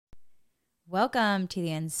Welcome to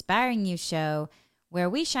the Inspiring You Show, where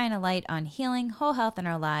we shine a light on healing whole health in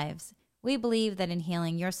our lives. We believe that in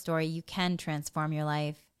healing your story, you can transform your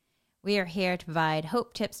life. We are here to provide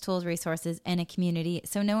hope, tips, tools, resources, and a community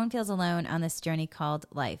so no one feels alone on this journey called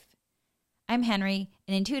life. I'm Henry,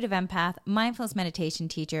 an intuitive empath, mindfulness meditation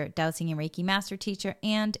teacher, dowsing and Reiki master teacher,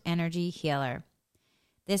 and energy healer.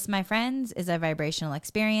 This, my friends, is a vibrational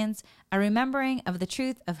experience, a remembering of the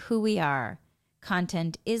truth of who we are.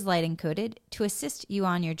 Content is light encoded to assist you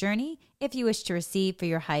on your journey if you wish to receive for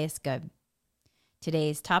your highest good.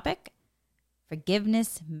 Today's topic,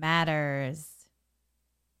 forgiveness matters.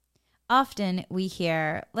 Often we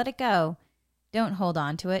hear, let it go. Don't hold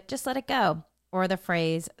on to it, just let it go. Or the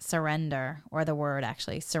phrase surrender, or the word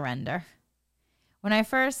actually surrender. When I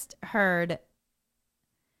first heard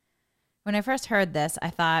this, I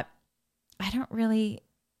thought, I don't really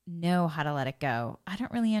know how to let it go. I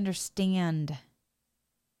don't really understand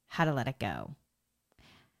how to let it go.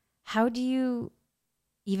 How do you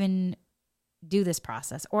even do this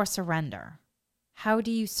process or surrender? How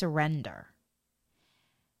do you surrender?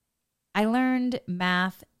 I learned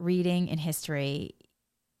math, reading, and history,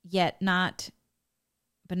 yet not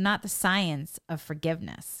the science of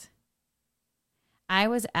forgiveness. I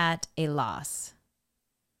was at a loss.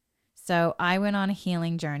 So I went on a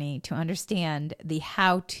healing journey to understand the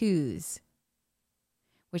how-tos,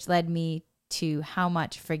 which led me to how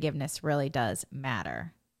much forgiveness really does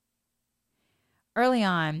matter. Early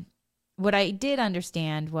on, what I did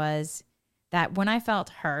understand was that when I felt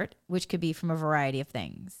hurt, which could be from a variety of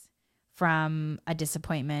things, from a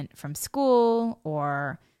disappointment from school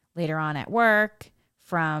or later on at work,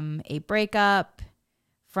 from a breakup,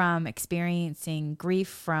 from experiencing grief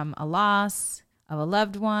from a loss of a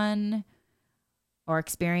loved one, or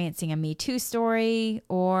experiencing a Me Too story,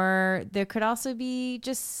 or there could also be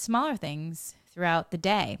just smaller things throughout the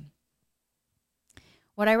day.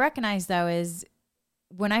 What I recognize, though, is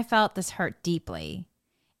when I felt this hurt deeply,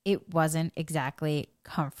 it wasn't exactly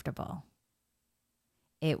comfortable.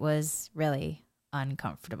 It was really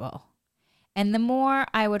uncomfortable. And the more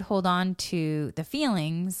I would hold on to the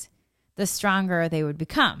feelings, the stronger they would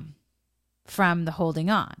become from the holding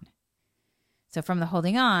on. So from the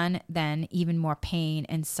holding on, then even more pain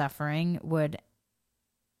and suffering would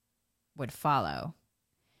follow.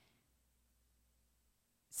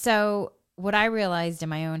 So what I realized in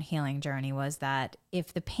my own healing journey was that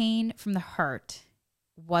if the pain from the hurt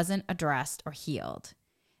wasn't addressed or healed,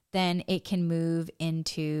 then it can move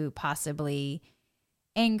into possibly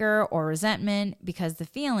anger or resentment because the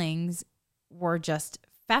feelings were just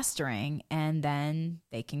festering, and then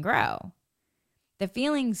they can grow. The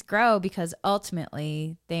feelings grow because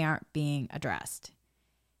ultimately they aren't being addressed.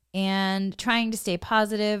 And trying to stay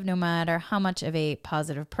positive, no matter how much of a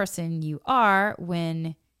positive person you are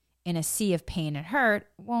when in a sea of pain and hurt,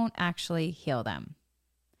 won't actually heal them.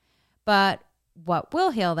 But what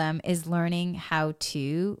will heal them is learning how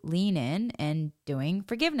to lean in and doing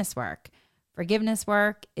forgiveness work. Forgiveness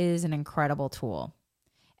work is an incredible tool.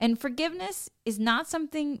 And forgiveness is not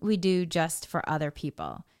something we do just for other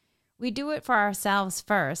people. We do it for ourselves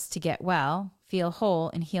first to get well, feel whole,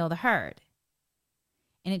 and heal the hurt.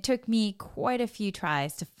 And it took me quite a few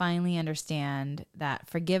tries to finally understand that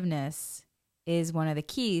forgiveness is one of the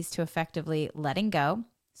keys to effectively letting go,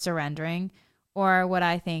 surrendering, or what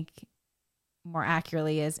I think more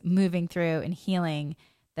accurately is moving through and healing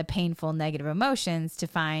the painful negative emotions to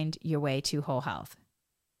find your way to whole health.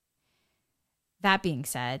 That being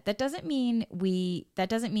said, that doesn't mean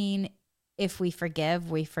if we forgive,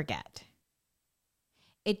 we forget.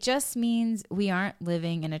 It just means we aren't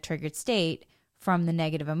living in a triggered state from the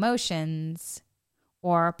negative emotions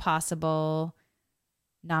or possible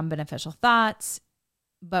non-beneficial thoughts,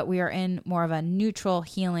 but we are in more of a neutral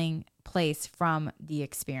healing place from the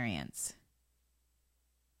experience.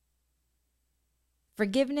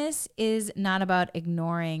 Forgiveness is not about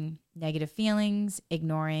ignoring negative feelings,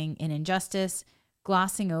 ignoring an injustice,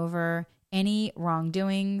 glossing over any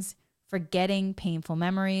wrongdoings, forgetting painful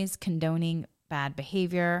memories, condoning bad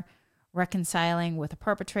behavior, reconciling with a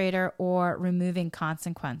perpetrator, or removing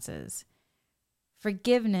consequences.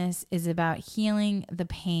 Forgiveness is about healing the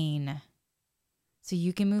pain so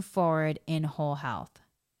you can move forward in whole health.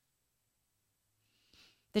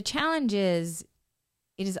 The challenge is,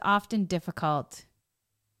 it is often difficult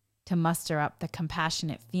to muster up the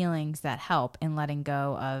compassionate feelings that help in letting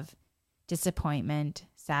go of disappointment,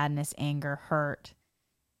 sadness, anger, hurt,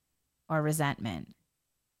 or resentment.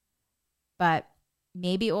 But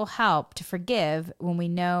maybe it will help to forgive when we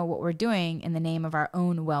know what we're doing in the name of our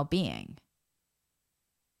own well-being.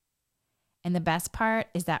 And the best part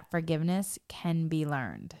is that forgiveness can be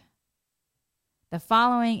learned. The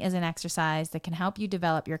following is an exercise that can help you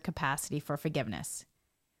develop your capacity for forgiveness.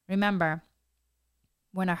 Remember,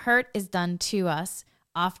 when a hurt is done to us,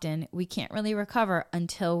 often we can't really recover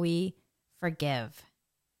until we forgive.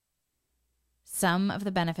 Some of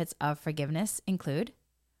the benefits of forgiveness include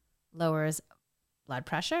lowers blood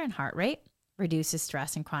pressure and heart rate, reduces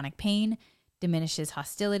stress and chronic pain, diminishes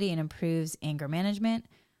hostility and improves anger management,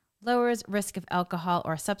 lowers risk of alcohol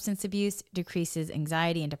or substance abuse, decreases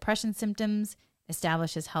anxiety and depression symptoms,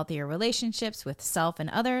 establishes healthier relationships with self and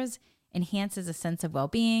others, enhances a sense of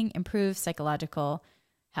well-being, improves psychological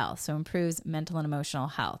health, so improves mental and emotional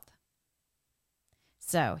health.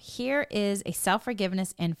 So here is a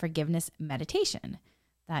self-forgiveness and forgiveness meditation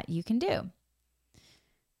that you can do.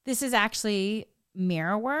 This is actually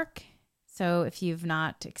mirror work. So if you've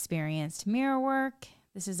not experienced mirror work,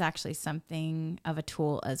 this is actually something of a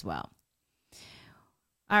tool as well.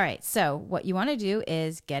 All right, so what you want to do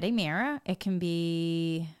is get a mirror. It can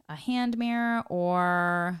be a hand mirror,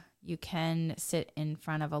 or you can sit in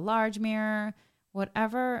front of a large mirror,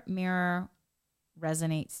 whatever mirror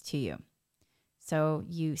resonates to you. So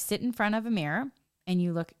you sit in front of a mirror and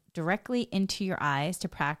you look directly into your eyes to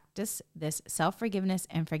practice this self-forgiveness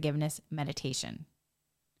and forgiveness meditation.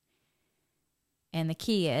 And the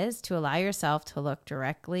key is to allow yourself to look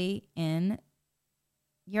directly in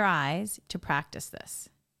your eyes to practice this,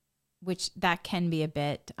 which that can be a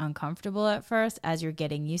bit uncomfortable at first as you're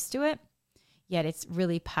getting used to it, yet it's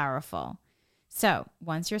really powerful. So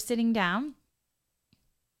once you're sitting down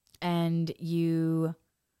and you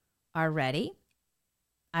are ready,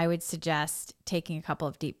 I would suggest taking a couple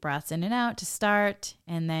of deep breaths in and out to start,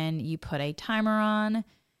 and then you put a timer on,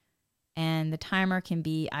 and the timer can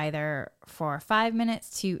be either for 5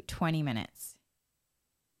 minutes to 20 minutes.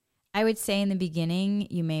 I would say in the beginning,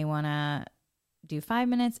 you may want to do 5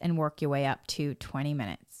 minutes and work your way up to 20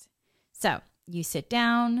 minutes. So you sit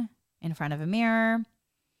down in front of a mirror.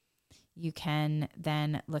 You can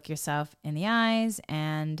then look yourself in the eyes,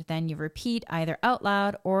 and then you repeat either out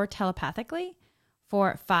loud or telepathically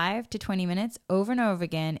for 5 to 20 minutes over and over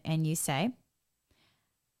again. And you say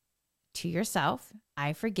to yourself,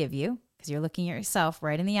 I forgive you, because you're looking at yourself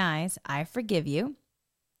right in the eyes. I forgive you.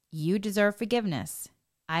 You deserve forgiveness.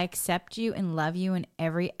 I accept you and love you in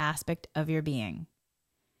every aspect of your being.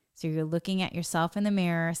 So you're looking at yourself in the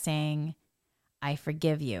mirror saying, I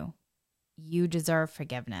forgive you. You deserve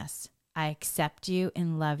forgiveness. I accept you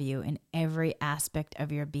and love you in every aspect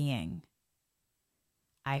of your being.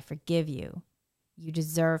 I forgive you. You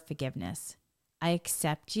deserve forgiveness. I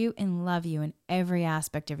accept you and love you in every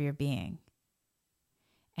aspect of your being.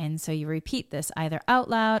 And so you repeat this either out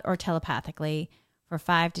loud or telepathically for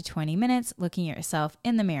 5 to 20 minutes, looking at yourself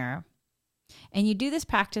in the mirror. And you do this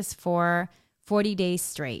practice for 40 days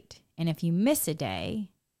straight. And if you miss a day,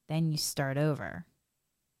 then you start over.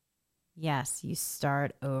 Yes, you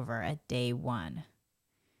start over at day 1.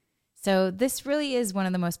 So this really is one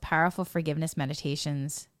of the most powerful forgiveness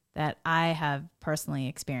meditations that I have personally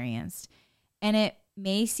experienced. And it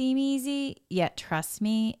may seem easy, yet trust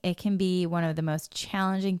me, it can be one of the most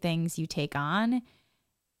challenging things you take on,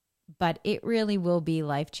 but it really will be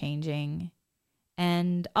life-changing.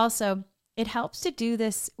 And also, it helps to do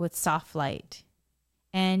this with soft light.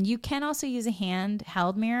 And you can also use a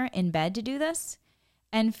handheld mirror in bed to do this.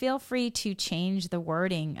 And feel free to change the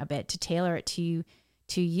wording a bit to tailor it to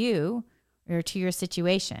you or to your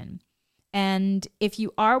situation. And if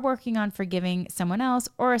you are working on forgiving someone else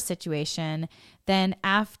or a situation, then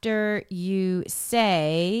after you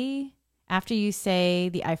say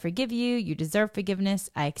the I forgive you, you deserve forgiveness,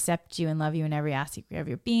 I accept you and love you in every aspect of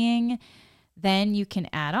your being, then you can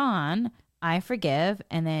add on I forgive,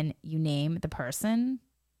 and then you name the person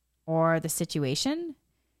or the situation,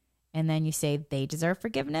 and then you say they deserve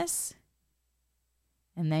forgiveness.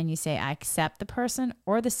 And then you say I accept the person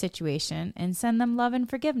or the situation and send them love and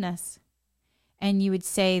forgiveness. And you would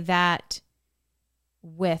say that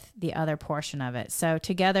with the other portion of it. So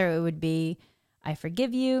together it would be, I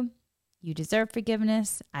forgive you, you deserve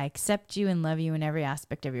forgiveness, I accept you and love you in every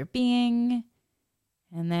aspect of your being.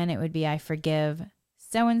 And then it would be, I forgive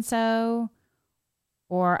so-and-so,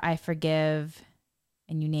 or I forgive,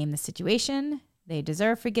 and you name the situation, they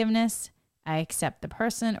deserve forgiveness, I accept the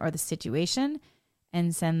person or the situation,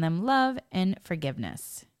 and send them love and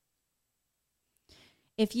forgiveness.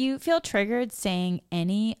 If you feel triggered saying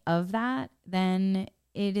any of that, then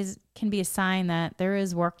it can be a sign that there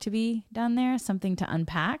is work to be done there, something to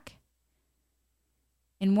unpack.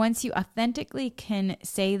 And once you authentically can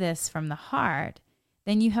say this from the heart,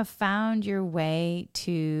 then you have found your way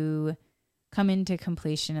to come into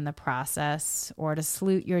completion in the process, or to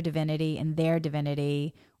salute your divinity and their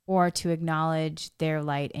divinity, or to acknowledge their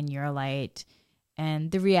light and your light.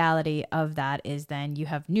 And the reality of that is then you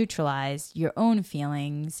have neutralized your own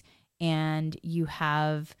feelings and you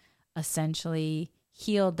have essentially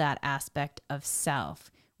healed that aspect of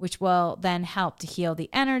self, which will then help to heal the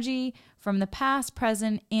energy from the past,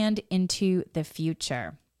 present, and into the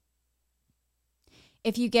future.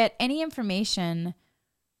 If you get any information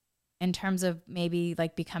in terms of maybe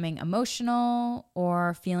like becoming emotional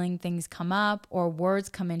or feeling things come up or words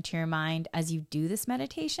come into your mind as you do this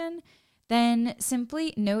meditation, then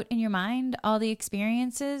simply note in your mind all the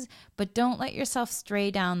experiences, but don't let yourself stray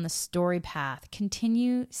down the story path.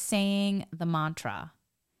 Continue saying the mantra.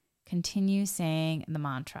 Continue saying the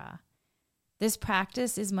mantra. This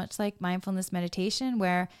practice is much like mindfulness meditation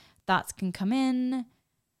where thoughts can come in,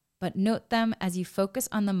 but note them as you focus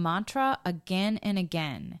on the mantra again and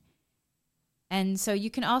again. And so you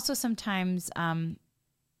can also sometimes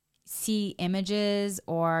see images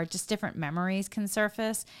or just different memories can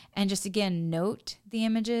surface. And just again, note the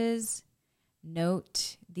images,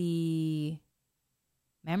 note the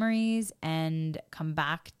memories, and come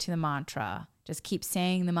back to the mantra. Just keep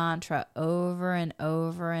saying the mantra over and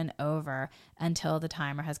over and over until the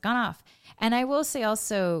timer has gone off. And I will say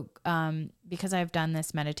also, because I've done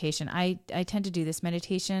this meditation, I tend to do this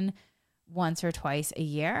meditation once or twice a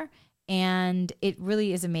year. And it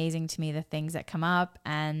really is amazing to me the things that come up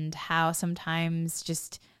and how sometimes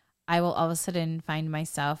just I will all of a sudden find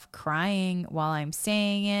myself crying while I'm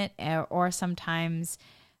saying it, or sometimes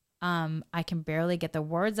I can barely get the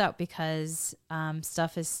words out because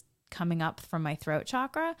stuff is coming up from my throat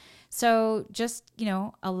chakra. So just,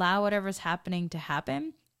 allow whatever's happening to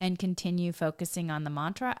happen and continue focusing on the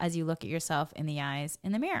mantra as you look at yourself in the eyes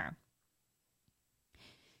in the mirror.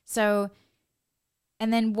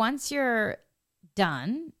 And then once you're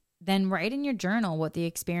done, then write in your journal what the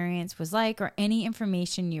experience was like or any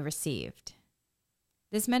information you received.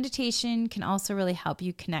 This meditation can also really help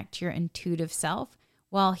you connect to your intuitive self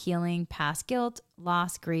while healing past guilt,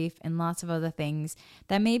 loss, grief, and lots of other things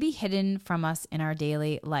that may be hidden from us in our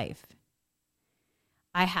daily life.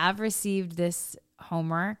 I have received this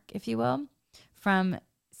homework, if you will, from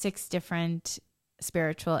 6 different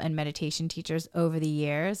spiritual and meditation teachers over the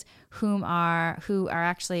years who are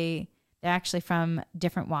actually from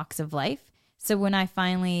different walks of life. So when I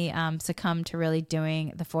finally succumbed to really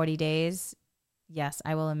doing the 40 days, yes,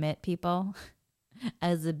 I will admit, people, I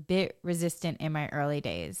was a bit resistant in my early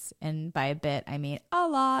days. And by a bit, I mean a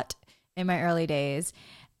lot in my early days.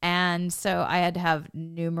 And so I had to have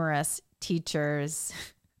numerous teachers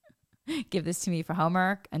give this to me for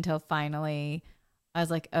homework until finally I was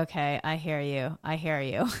like, okay, I hear you.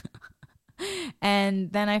 And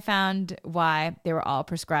then I found why they were all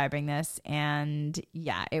prescribing this. And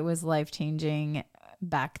yeah, it was life-changing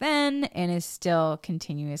back then and is still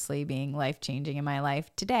continuously being life-changing in my life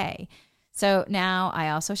today. So now I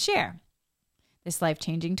also share this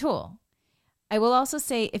life-changing tool. I will also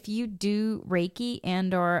say if you do Reiki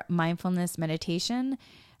and or mindfulness meditation,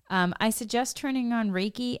 I suggest turning on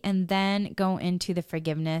Reiki and then go into the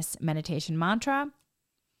forgiveness meditation mantra.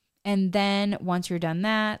 And then once you're done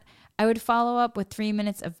that, I would follow up with 3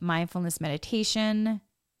 minutes of mindfulness meditation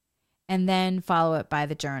and then follow it by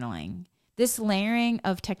the journaling. This layering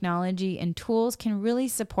of technology and tools can really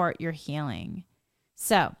support your healing.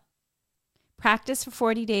 So practice for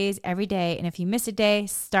 40 days every day. And if you miss a day,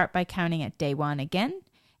 start by counting at day 1 again.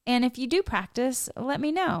 And if you do practice, let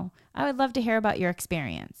me know. I would love to hear about your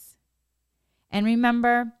experience. And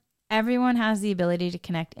remember, everyone has the ability to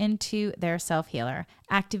connect into their self-healer.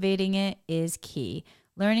 Activating it is key.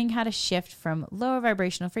 Learning how to shift from lower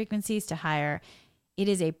vibrational frequencies to higher. It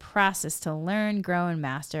is a process to learn, grow, and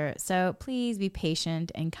master. So please be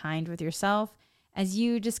patient and kind with yourself as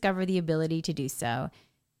you discover the ability to do so.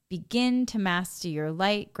 Begin to master your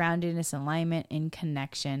light, groundedness, alignment, and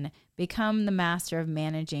connection. Become the master of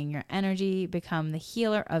managing your energy. Become the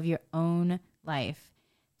healer of your own life.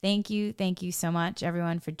 Thank you so much,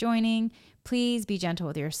 everyone, for joining. Please be gentle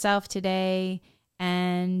with yourself today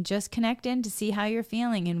and just connect in to see how you're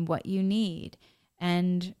feeling and what you need.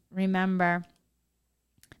 And remember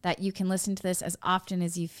that you can listen to this as often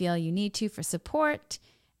as you feel you need to for support.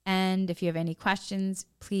 And if you have any questions,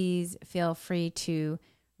 please feel free to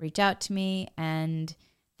reach out to me. And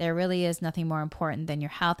there really is nothing more important than your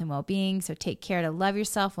health and well-being. So take care to love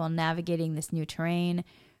yourself while navigating this new terrain.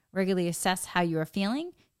 Regularly assess how you are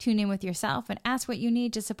feeling. Tune in with yourself and ask what you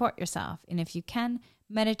need to support yourself. And if you can,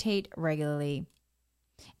 meditate regularly.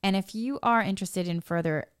 And if you are interested in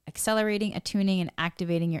further accelerating, attuning, and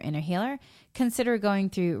activating your inner healer, consider going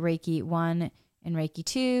through Reiki 1 and Reiki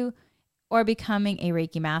 2 or becoming a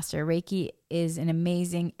Reiki master. Reiki is an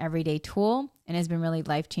amazing everyday tool and has been really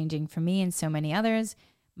life-changing for me and so many others.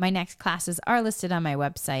 My next classes are listed on my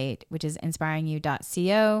website, which is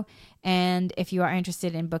inspiringyou.co. And if you are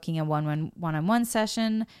interested in booking a one-on-one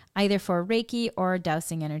session, either for Reiki or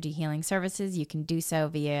dowsing energy healing services, you can do so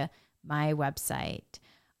via my website.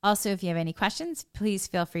 Also, if you have any questions, please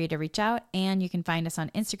feel free to reach out, and you can find us on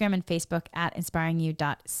Instagram and Facebook at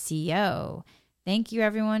inspiringyou.co. Thank you,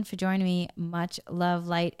 everyone, for joining me. Much love,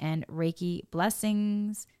 light, and Reiki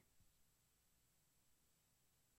blessings.